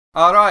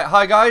Alright,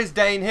 hi guys,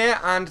 Dane here,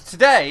 and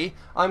today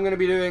I'm going to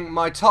be doing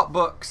my top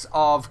books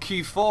of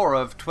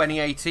Q4 of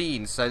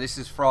 2018. So this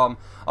is from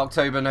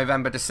October,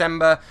 November,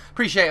 December.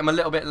 Appreciate I'm a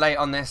little bit late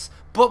on this,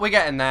 but we're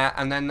getting there,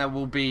 and then there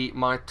will be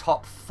my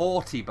top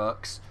 40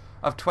 books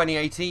of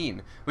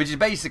 2018, which is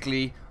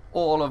basically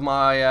all of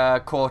my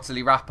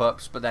quarterly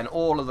wrap-ups, but then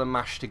all of them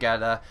mashed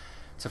together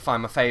to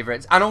find my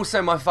favourites, and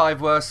also my 5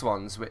 worst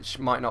ones, which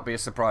might not be a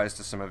surprise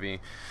to some of you.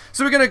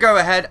 So we're going to go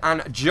ahead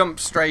and jump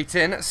straight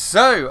in.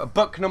 So,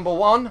 book number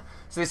 1,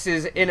 so this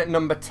is in at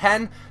number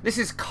 10. This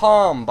is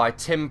Calm by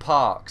Tim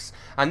Parks,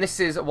 and this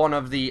is one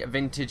of the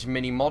vintage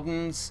mini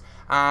moderns,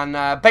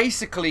 and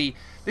basically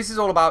this is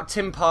all about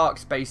Tim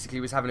Parks. Basically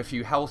was having a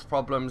few health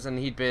problems, and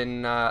he'd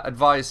been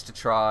advised to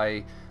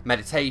try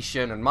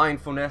meditation and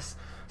mindfulness.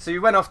 So he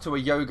went off to a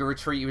yoga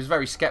retreat. He was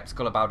very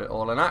skeptical about it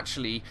all, and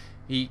actually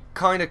he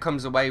kind of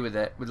comes away with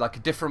it with like a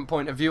different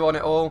point of view on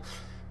it all,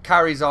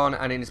 carries on,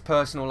 and in his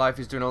personal life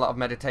he's doing a lot of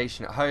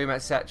meditation at home,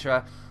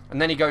 etc.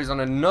 And then he goes on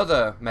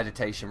another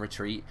meditation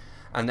retreat,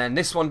 and then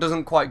this one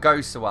doesn't quite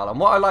go so well. And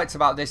what I liked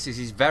about this is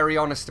he's very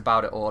honest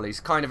about it all. He's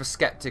kind of a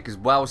skeptic as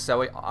well,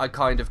 so I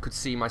kind of could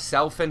see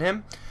myself in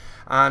him,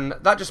 and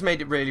that just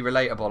made it really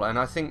relatable. And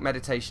I think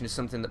meditation is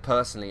something that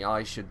personally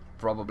I should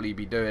probably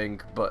be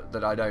doing, but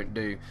that I don't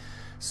do.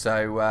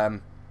 So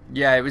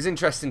yeah, it was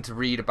interesting to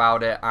read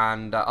about it,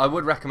 and I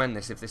would recommend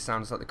this if this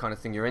sounds like the kind of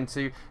thing you're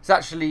into. It's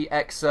actually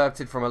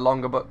excerpted from a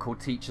longer book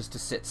called Teach Us to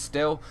Sit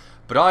Still,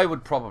 but I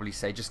would probably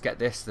say just get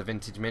this, the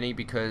vintage mini,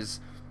 because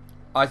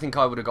I think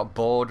I would have got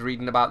bored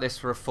reading about this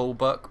for a full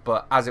book,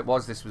 but as it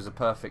was, this was a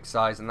perfect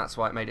size, and that's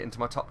why it made it into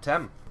my top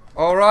 10.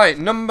 Alright,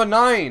 number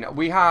 9,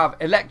 we have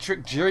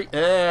Electric Dream.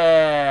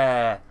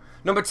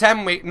 Number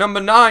 10, number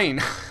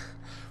 9.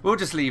 We'll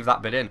just leave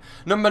that bit in.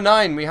 Number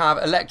 9, we have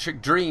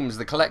Electric Dreams,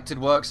 the collected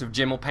works of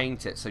Jim Will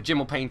Paint It. So Jim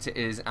Will Paint It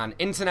is an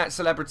internet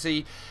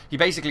celebrity. He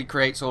basically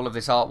creates all of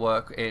this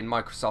artwork in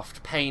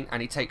Microsoft Paint,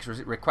 and he takes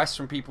requests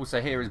from people. So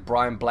here is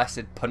Brian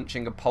Blessed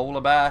punching a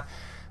polar bear.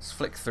 Let's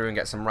flick through and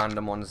get some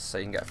random ones so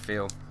you can get a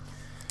feel.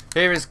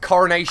 Here is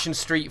Coronation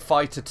Street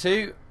Fighter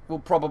 2. Will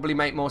probably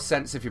make more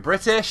sense if you're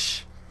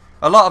British.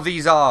 A lot of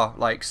these are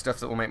like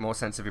stuff that will make more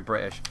sense if you're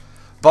British.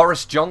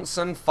 Boris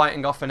Johnson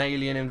fighting off an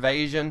alien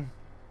invasion.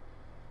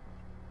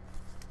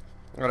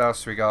 What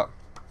else we got?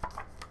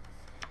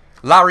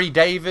 Larry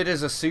David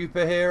is a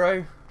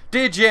superhero.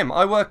 Dear Jim,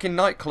 I work in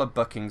nightclub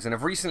bookings and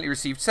have recently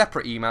received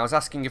separate emails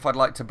asking if I'd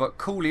like to book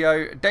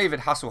Coolio,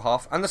 David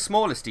Hasselhoff, and the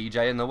smallest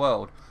DJ in the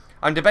world.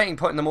 I'm debating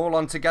putting them all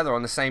on together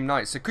on the same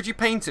night, so could you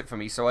paint it for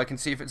me so I can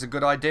see if it's a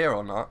good idea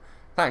or not?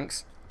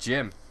 Thanks,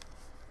 Jim.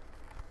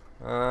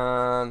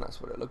 And that's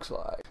what it looks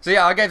like. So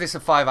yeah, I gave this a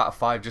 5 out of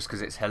 5 just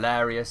because it's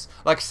hilarious.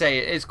 Like I say,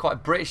 it is quite a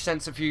British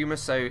sense of humour,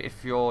 so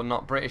if you're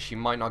not British you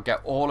might not get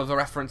all of the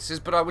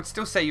references, but I would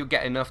still say you'll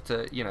get enough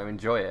to, you know,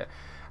 enjoy it.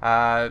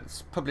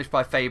 It's published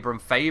by Faber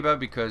and Faber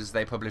because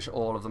they publish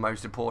all of the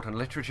most important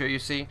literature, you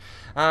see.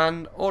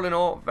 And all in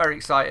all, very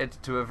excited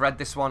to have read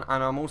this one,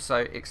 and I'm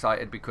also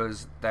excited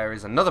because there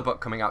is another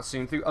book coming out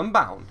soon through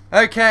Unbound.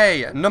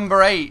 Okay,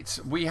 number 8,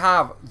 we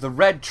have The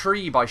Red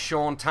Tree by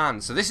Shaun Tan.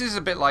 So this is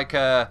a bit like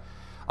a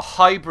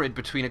hybrid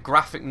between a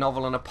graphic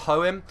novel and a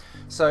poem.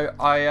 So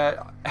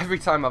every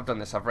time I've done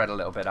this I've read a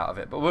little bit out of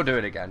it, but we'll do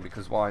it again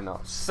because why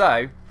not?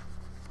 So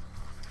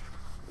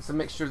it's a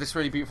mixture of this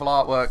really beautiful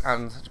artwork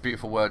and such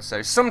beautiful words.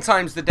 So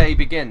sometimes the day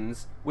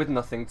begins with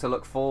nothing to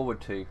look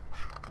forward to,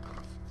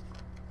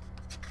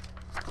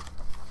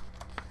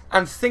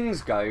 and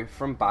things go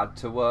from bad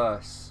to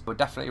worse. Would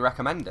definitely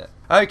recommend it.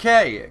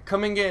 Okay,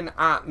 coming in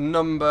at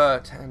number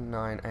 10,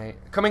 9, 8.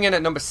 Coming in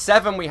at number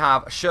 7, we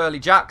have Shirley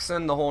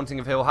Jackson, The Haunting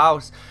of Hill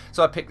House.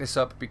 So I picked this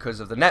up because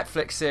of the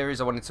Netflix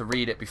series. I wanted to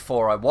read it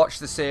before I watched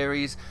the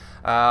series.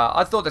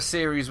 I thought the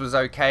series was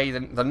okay. The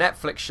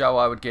Netflix show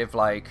I would give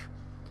like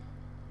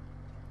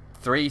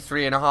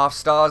 3.5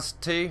 stars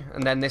to,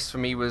 and then this for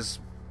me was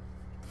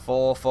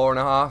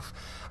 4.5.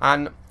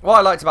 And what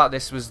I liked about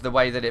this was the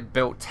way that it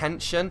built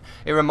tension.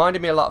 It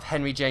reminded me a lot of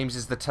Henry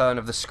James's The Turn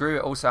of the Screw.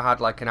 It also had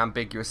like an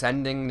ambiguous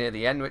ending near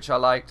the end, which I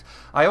liked.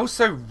 I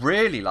also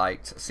really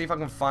liked, see if I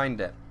can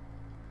find it,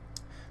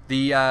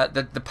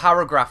 the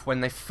paragraph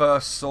when they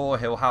first saw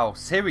Hill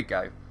House. Here we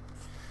go.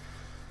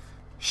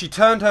 She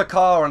turned her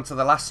car onto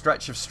the last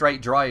stretch of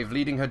straight drive,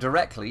 leading her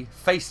directly,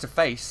 face to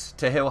face,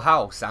 to Hill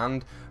House,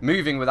 and,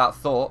 moving without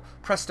thought,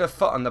 pressed her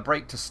foot on the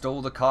brake to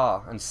stall the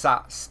car, and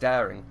sat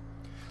staring.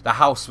 The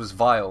house was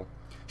vile.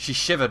 She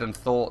shivered and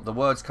thought, the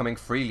words coming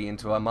freely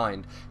into her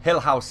mind.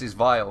 Hill House is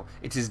vile.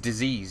 It is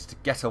diseased.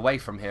 Get away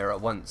from here at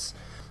once.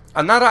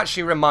 And that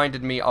actually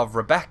reminded me of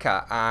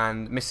Rebecca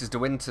and Mrs. De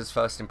Winter's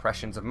first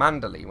impressions of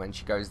Manderley when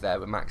she goes there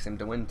with Maxim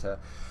De Winter.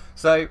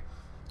 So,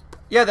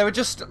 yeah, there were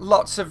just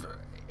lots of...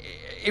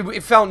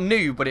 It felt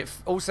new, but it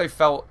also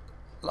felt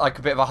like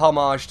a bit of a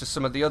homage to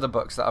some of the other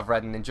books that I've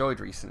read and enjoyed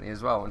recently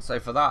as well, and so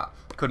for that,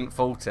 couldn't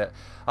fault it.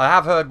 I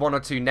have heard 1 or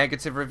 2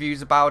 negative reviews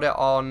about it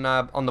on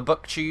the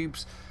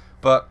booktubes,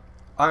 but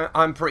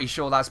I'm pretty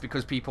sure that's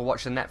because people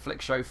watched the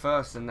Netflix show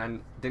first and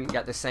then didn't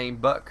get the same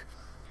book.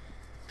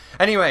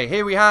 Anyway,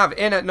 here we have,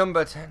 in at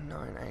number 10,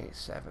 9, 8,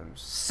 7,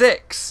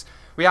 6,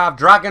 we have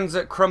Dragons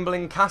at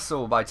Crumbling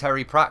Castle by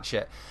Terry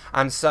Pratchett.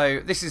 And so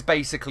this is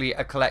basically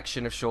a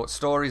collection of short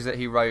stories that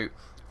he wrote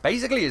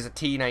basically as a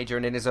teenager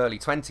and in his early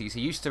 20s.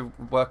 He used to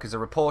work as a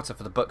reporter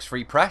for the Books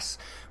Free Press,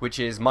 which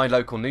is my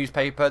local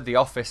newspaper. The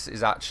office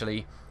is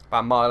actually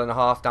about a mile and a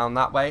half down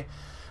that way.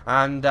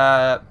 And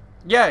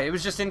yeah, it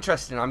was just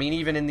interesting. I mean,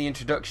 even in the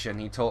introduction,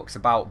 he talks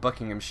about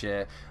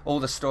Buckinghamshire. All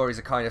the stories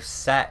are kind of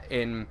set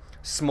in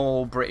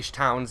small British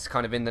towns,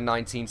 kind of in the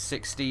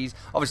 1960s.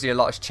 Obviously, a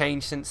lot has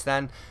changed since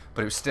then,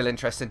 but it was still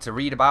interesting to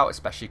read about,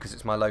 especially because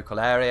it's my local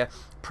area.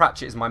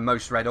 Pratchett is my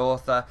most read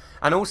author.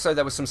 And also,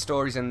 there were some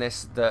stories in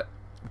this that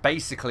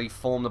basically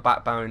form the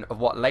backbone of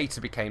what later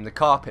became The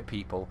Carpet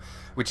People,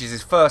 which is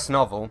his first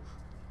novel,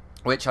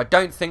 which I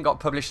don't think got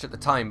published at the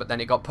time, but then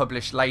it got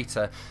published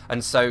later.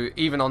 And so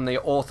even on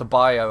the author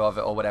bio of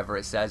it, or whatever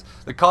it says,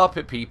 The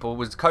Carpet People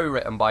was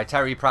co-written by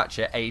Terry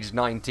Pratchett, aged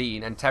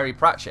 19, and Terry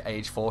Pratchett,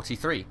 aged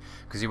 43,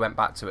 because he went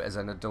back to it as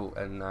an adult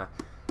and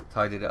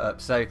tidied it up.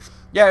 So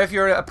yeah, if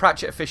you're a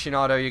Pratchett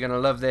aficionado, you're going to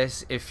love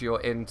this. If you're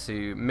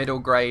into middle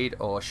grade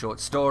or short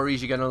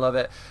stories, you're going to love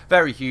it.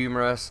 Very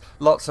humorous,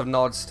 lots of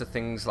nods to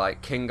things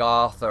like King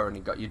Arthur, and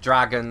you've got your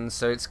dragons,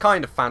 so it's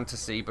kind of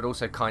fantasy but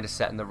also kind of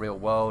set in the real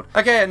world.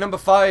 Okay, at number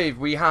 5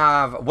 we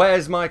have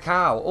Where's My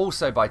Cow,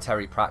 also by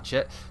Terry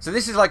Pratchett. So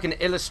this is like an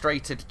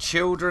illustrated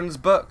children's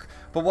book,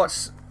 but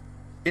what's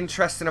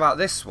interesting about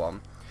this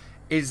one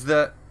is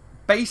that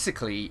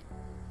basically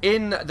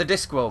in the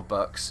Discworld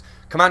books,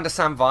 Commander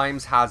Sam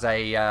Vimes has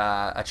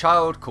a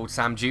child called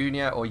Sam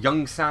Jr. or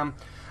Young Sam,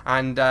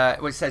 and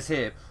what it says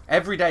here,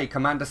 every day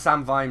Commander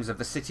Sam Vimes of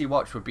the City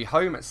Watch would be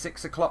home at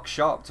 6 o'clock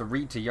sharp to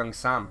read to young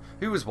Sam,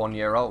 who was 1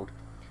 year old.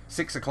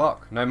 6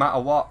 o'clock, no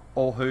matter what,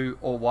 or who,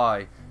 or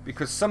why,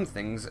 because some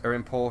things are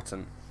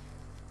important.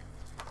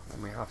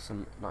 And we have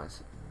some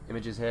nice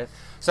images here.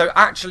 So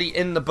actually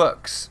in the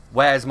books,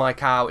 Where's My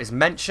Cow is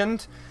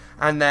mentioned,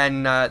 and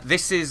then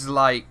this is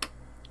like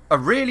a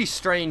really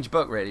strange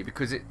book, really,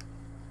 because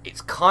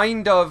it's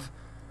kind of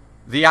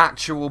the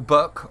actual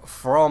book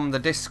from the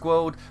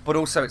Discworld, but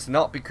also it's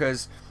not,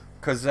 because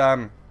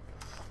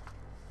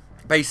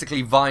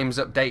basically Vimes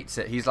updates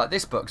it. He's like,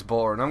 this book's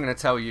boring, I'm going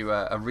to tell you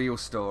a real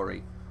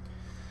story.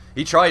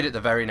 He tried it the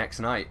very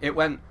next night. It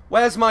went,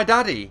 where's my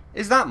daddy?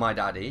 Is that my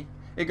daddy?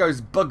 It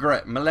goes, bugger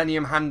it,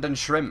 Millennium Hand and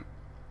Shrimp.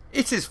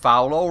 It is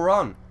foul all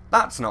run.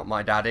 That's not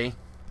my daddy.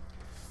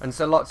 And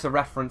so lots of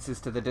references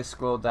to the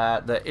Discworld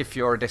there that if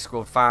you're a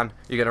Discworld fan,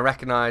 you're going to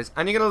recognise,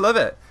 and you're going to love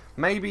it.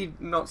 Maybe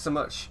not so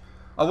much.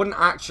 I wouldn't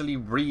actually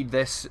read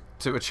this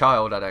to a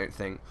child, I don't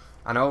think.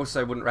 And I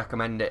also wouldn't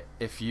recommend it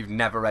if you've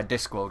never read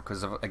Discworld,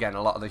 because, again,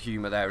 a lot of the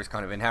humour there is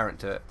kind of inherent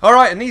to it.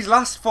 Alright, and these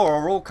last 4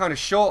 are all kind of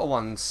shorter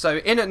ones. So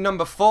in at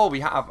number 4, we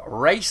have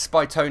Race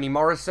by Toni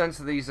Morrison.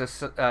 So these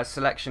are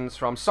selections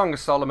from Song of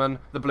Solomon,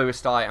 The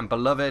Bluest Eye, and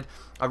Beloved.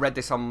 I read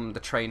this on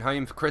the train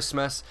home for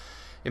Christmas.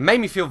 It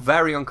made me feel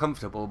very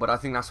uncomfortable, but I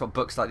think that's what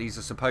books like these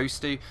are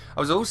supposed to. I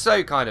was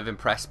also kind of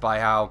impressed by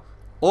how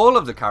all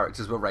of the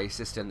characters were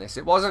racist in this.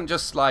 It wasn't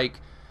just like,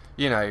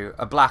 you know,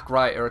 a black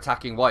writer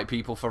attacking white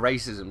people for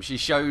racism. She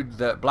showed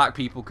that black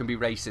people can be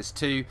racist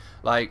too.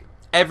 Like,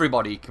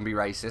 everybody can be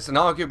racist, and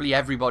arguably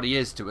everybody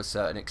is to a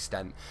certain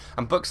extent.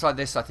 And books like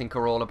this, I think,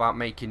 are all about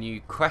making you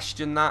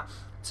question that,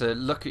 to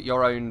look at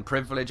your own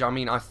privilege. I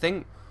mean, I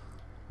think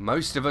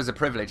most of us are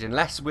privileged,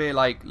 unless we're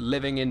like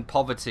living in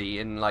poverty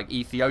in like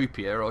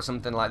Ethiopia or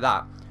something like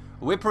that.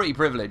 We're pretty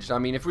privileged. I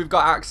mean, if we've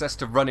got access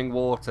to running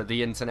water,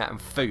 the internet,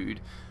 and food,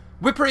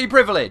 we're pretty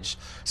privileged.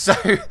 So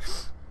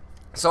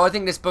I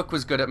think this book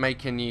was good at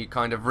making you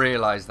kind of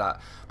realise that.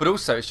 But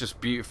also, it's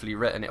just beautifully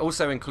written. It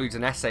also includes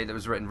an essay that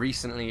was written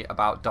recently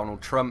about Donald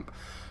Trump.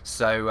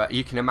 So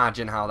you can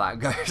imagine how that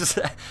goes.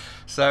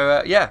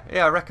 So yeah,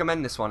 I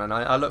recommend this one, and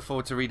I look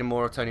forward to reading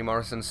more of Toni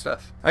Morrison's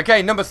stuff.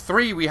 Okay, number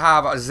 3, we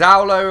have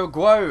Xialou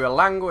Guo, a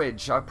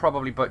language. I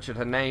probably butchered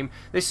her name.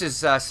 This is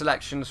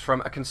selections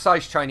from A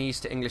Concise Chinese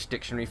to English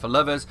Dictionary for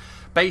Lovers.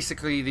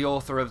 Basically, the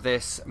author of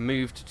this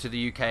moved to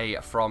the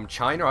UK from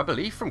China, I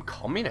believe from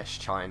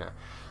communist China.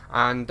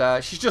 And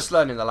she's just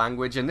learning the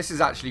language, and this is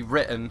actually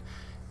written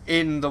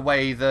in the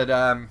way that,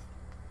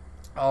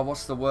 oh,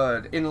 what's the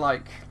word? In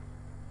like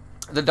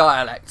the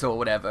dialect or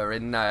whatever,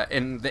 in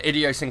the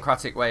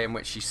idiosyncratic way in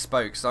which she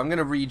spoke. So I'm going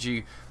to read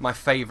you my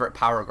favourite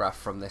paragraph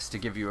from this to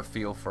give you a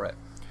feel for it.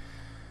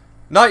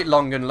 Night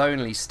long and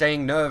lonely,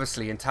 staying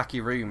nervously in tacky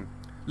room.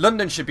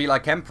 London should be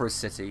like Emperor's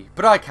City,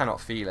 but I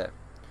cannot feel it.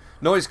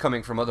 Noise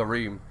coming from other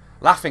room,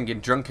 laughing in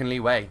drunkenly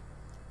way.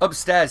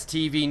 Upstairs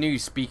TV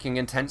news speaking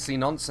intensely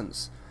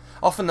nonsense.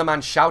 Often the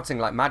man shouting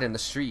like mad in the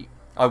street.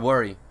 I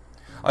worry.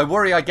 I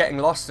worry I getting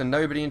lost and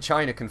nobody in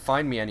China can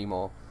find me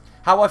anymore.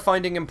 How I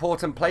finding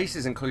important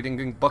places,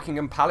 including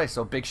Buckingham Palace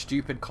or big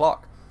stupid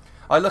clock.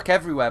 I look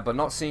everywhere but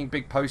not seeing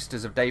big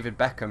posters of David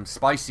Beckham,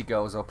 Spicy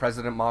Girls or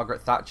President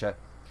Margaret Thatcher.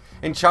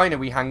 In China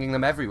we hanging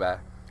them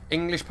everywhere.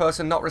 English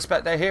person not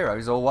respect their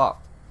heroes or what?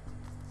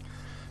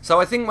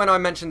 So I think when I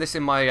mentioned this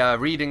in my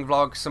reading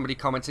vlog, somebody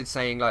commented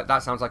saying like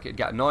that sounds like it'd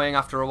get annoying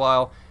after a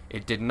while.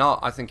 it did not.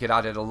 I think it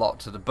added a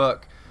lot to the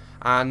book.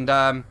 And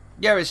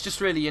yeah, it's just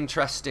really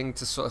interesting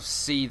to sort of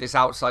see this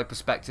outside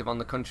perspective on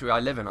the country I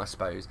live in, I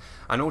suppose.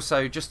 And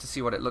also just to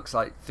see what it looks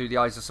like through the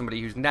eyes of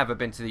somebody who's never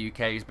been to the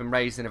UK, who's been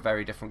raised in a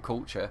very different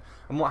culture,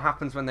 and what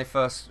happens when they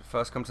first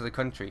come to the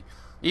country.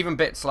 Even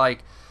bits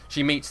like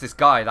she meets this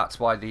guy, that's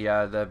why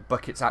the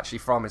book it's actually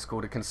from is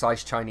called A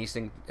Concise Chinese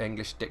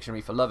English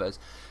Dictionary for Lovers,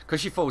 because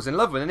she falls in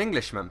love with an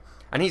Englishman,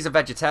 and he's a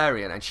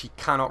vegetarian, and she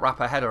cannot wrap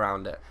her head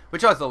around it,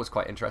 which I thought was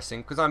quite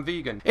interesting, because I'm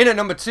vegan. In at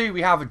number 2,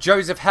 we have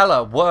Joseph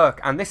Heller, Work,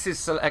 and this is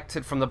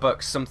selected from the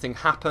book Something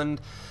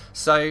Happened.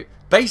 So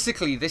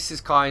basically this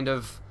is kind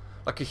of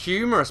like a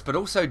humorous but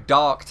also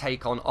dark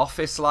take on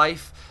office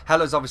life.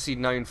 Heller's obviously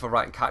known for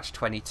writing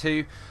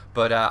Catch-22,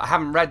 but I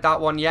haven't read that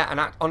one yet,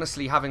 and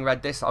honestly, having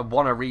read this, I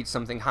want to read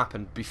Something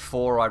Happened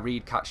before I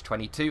read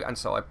Catch-22, and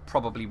so I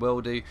probably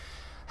will do.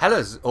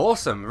 Heller's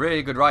awesome,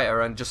 really good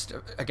writer, and just,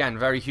 again,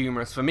 very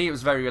humorous. For me, it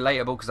was very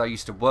relatable because I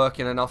used to work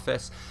in an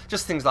office.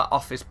 Just things like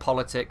office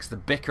politics, the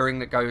bickering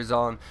that goes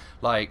on,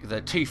 like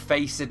the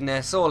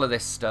two-facedness, all of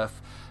this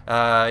stuff.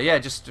 Yeah,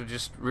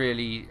 just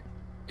really,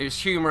 it was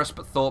humorous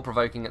but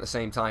thought-provoking at the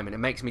same time, and it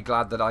makes me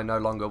glad that I no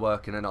longer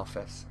work in an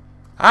office.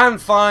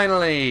 And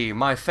finally,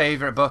 my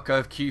favourite book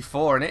of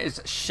Q4, and it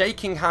is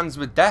Shaking Hands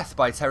with Death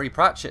by Terry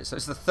Pratchett. So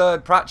it's the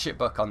third Pratchett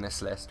book on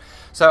this list.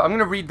 So I'm going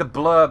to read the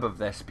blurb of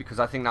this because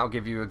I think that'll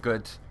give you a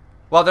good...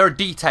 Well, there are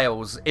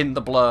details in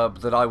the blurb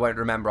that I won't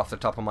remember off the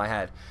top of my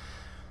head.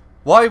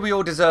 Why we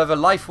all deserve a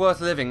life worth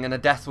living and a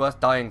death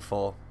worth dying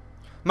for.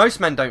 Most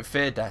men don't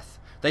fear death.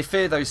 They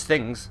fear those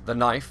things, the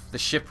knife, the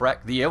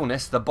shipwreck, the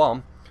illness, the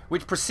bomb,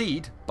 which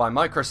precede, by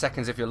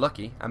microseconds if you're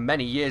lucky, and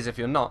many years if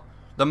you're not,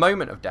 the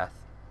moment of death.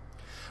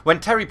 When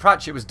Terry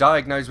Pratchett was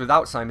diagnosed with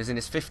Alzheimer's in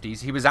his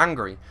 50s, he was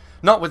angry,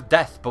 not with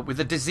death, but with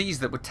the disease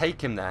that would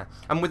take him there,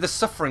 and with the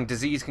suffering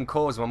disease can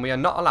cause when we are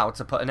not allowed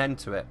to put an end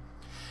to it.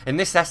 In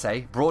this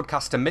essay,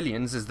 broadcast to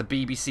millions as the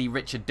BBC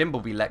Richard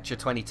Dimbleby Lecture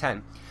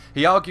 2010,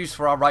 he argues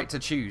for our right to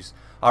choose,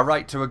 our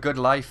right to a good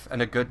life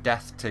and a good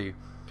death too.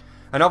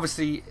 And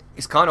obviously,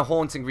 it's kind of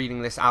haunting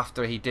reading this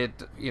after he did,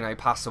 you know,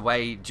 pass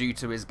away due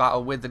to his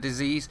battle with the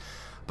disease,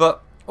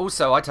 but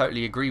also, I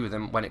totally agree with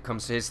him when it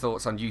comes to his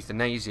thoughts on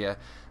euthanasia,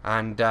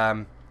 and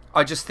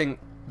I just think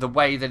the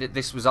way that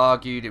this was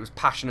argued, it was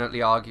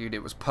passionately argued,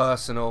 it was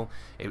personal,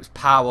 it was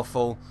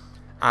powerful,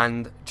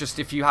 and just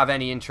if you have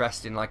any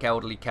interest in like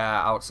elderly care,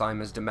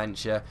 Alzheimer's,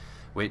 dementia,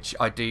 which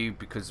I do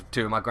because of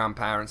 2 of my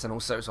grandparents, and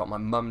also it's what my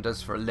mum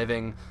does for a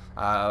living.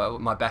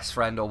 My best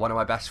friend, or one of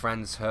my best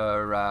friends,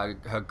 her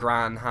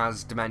gran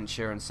has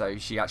dementia, and so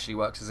she actually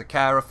works as a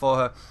carer for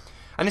her,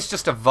 and it's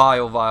just a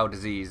vile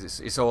disease.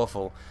 It's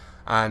awful.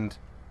 And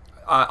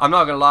I'm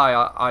not going to lie,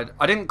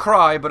 I didn't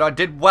cry, but I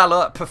did well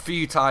up a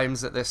few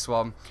times at this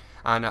one.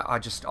 And I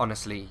just,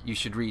 honestly, you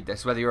should read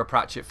this, whether you're a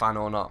Pratchett fan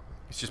or not.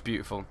 It's just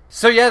beautiful.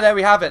 So yeah, there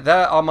we have it.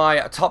 There are my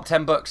top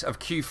 10 books of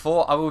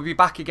Q4. I will be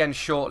back again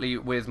shortly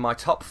with my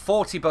top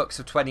 40 books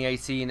of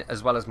 2018,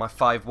 as well as my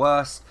 5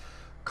 worst.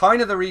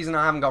 Kind of the reason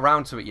I haven't got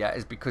around to it yet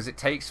is because it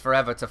takes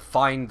forever to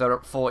find the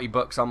 40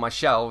 books on my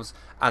shelves,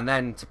 and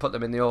then to put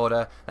them in the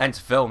order, then to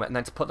film it, and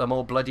then to put them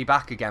all bloody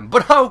back again.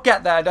 But I'll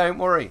get there, don't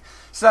worry.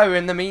 So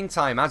in the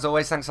meantime, as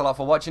always, thanks a lot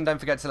for watching. Don't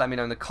forget to let me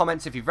know in the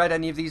comments if you've read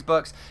any of these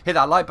books. Hit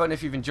that like button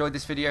if you've enjoyed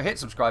this video. Hit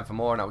subscribe for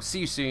more, and I will see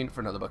you soon for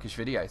another bookish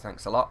video.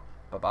 Thanks a lot.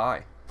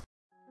 Bye-bye.